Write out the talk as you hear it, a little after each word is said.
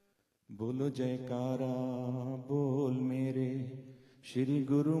बोलो जयकारा बोल मेरे श्री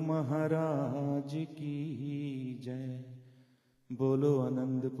गुरु महाराज की जय। बोलो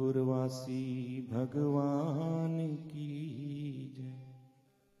आनंदपुर वासी भगवान की जय।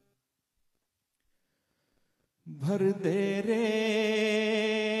 भर दे रे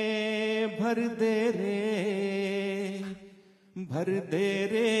भर दे रे भर दे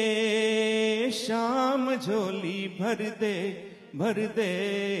रे शाम झोली भर दे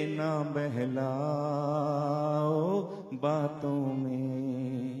ना बहलाओ बातों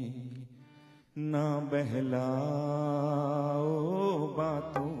में, ना बहलाओ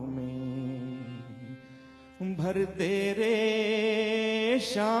बातों में। भर दे रे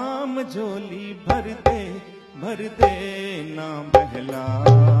शाम झोली भर दे ना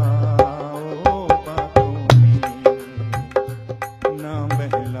बहलाओ बातों में, ना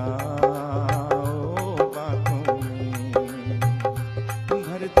बहलाओ बातों में।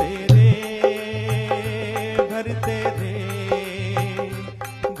 भर दे रे भर दे रे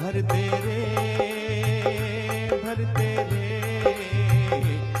भर दे रे भर दे रे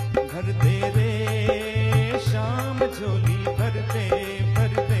भर दे रे शाम झोली भर दे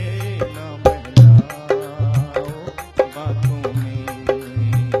ना बहलाओ बातों में,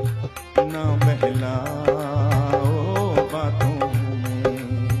 ना बहलाओ बातों में।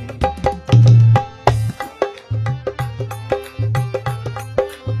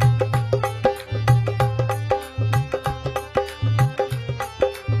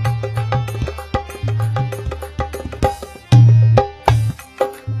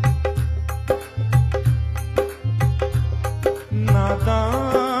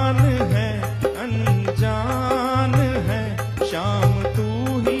 नादान है अनजान है श्याम तू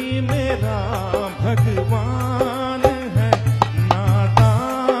ही मेरा भगवान है।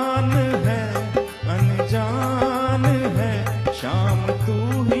 नादान है अनजान है श्याम तू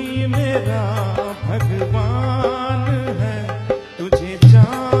ही मेरा भगवान है। तुझे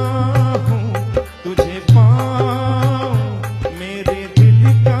चाहूं तुझे पाऊं मेरे दिल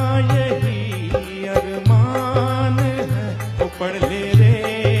का यही अरमान है। पढ़ ले रे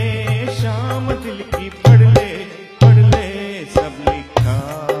शाम दिल की पढ़ ले सब लिखा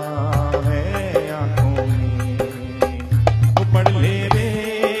है आंखों में। वो पढ़ ले रे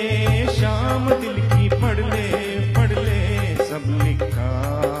शाम दिल की पढ़ ले सब लिखा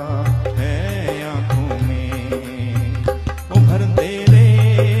है आंखों में। वो भर दे रे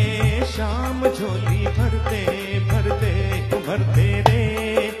शाम झोली भर दे भर दे रे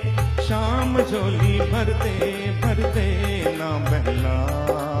शाम झोली भर दे ना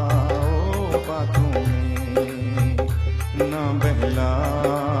बहलाओ बातों में, ना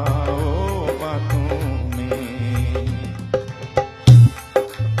बहलाओ बातों में।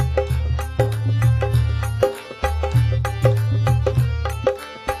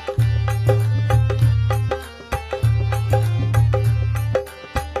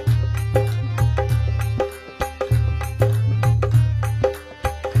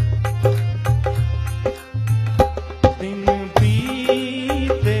 दिन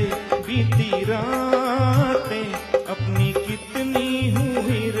बीते बीती रातें अपनी कितनी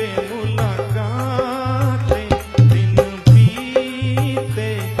हुई रे मुलाकातें। दिन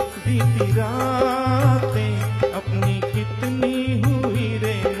बीते बीती रातें अपनी कितनी हुई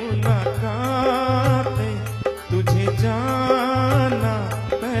रे मुलाकातें। तुझे जाना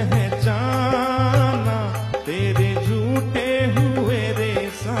पहचाना तेरे झूठे हुए रे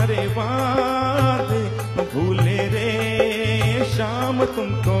सारे वादे। भूले रे शाम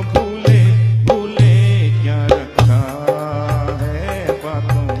तुमको भूले क्या रखा है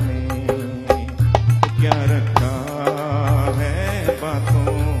बातों में, क्या रखा है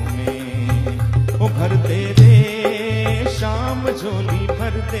बातों में। ओ भर दे रे शाम झोली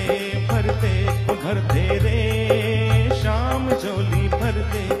भर दे भर दे रे शाम झोली भर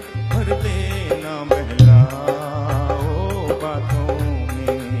दे ना बहलाओ बातों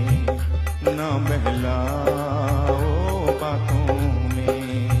में, ना बहलाओ बातों में।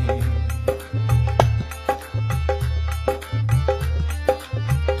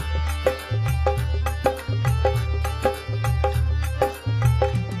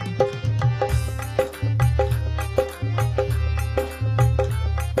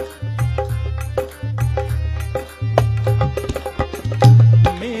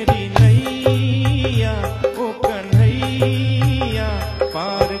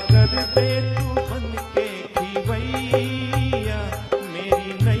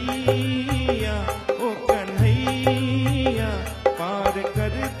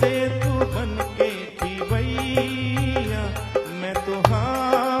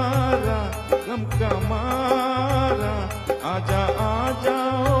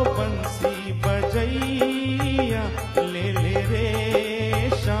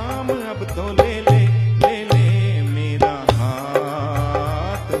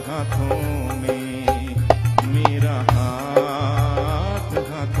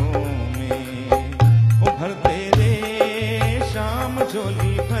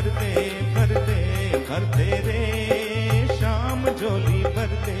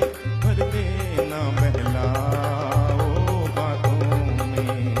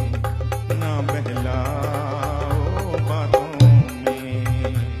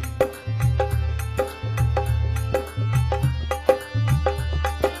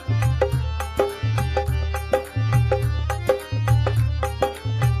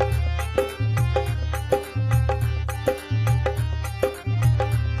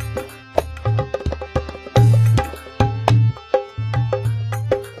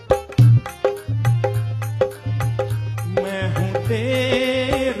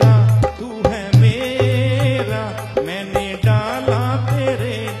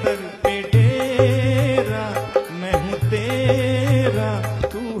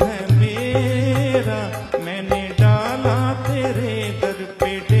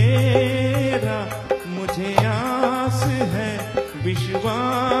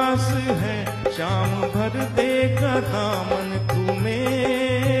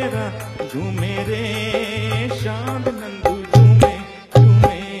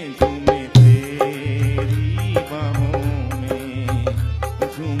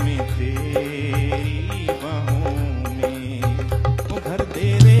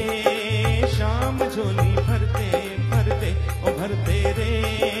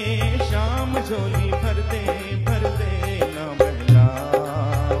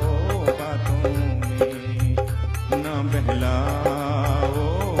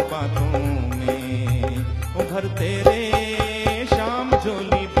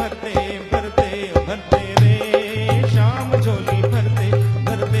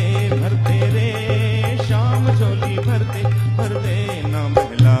 भर दे ना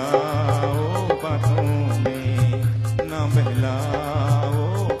बहलाओ बातों में, ना बहलाओ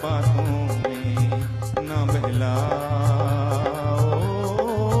बातों में, ना बहलाओ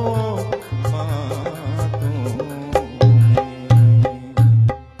बातों में।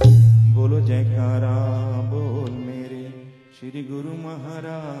 बोलो जयकारा बोल मेरे श्री गुरु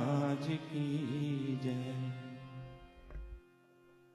महाराज की।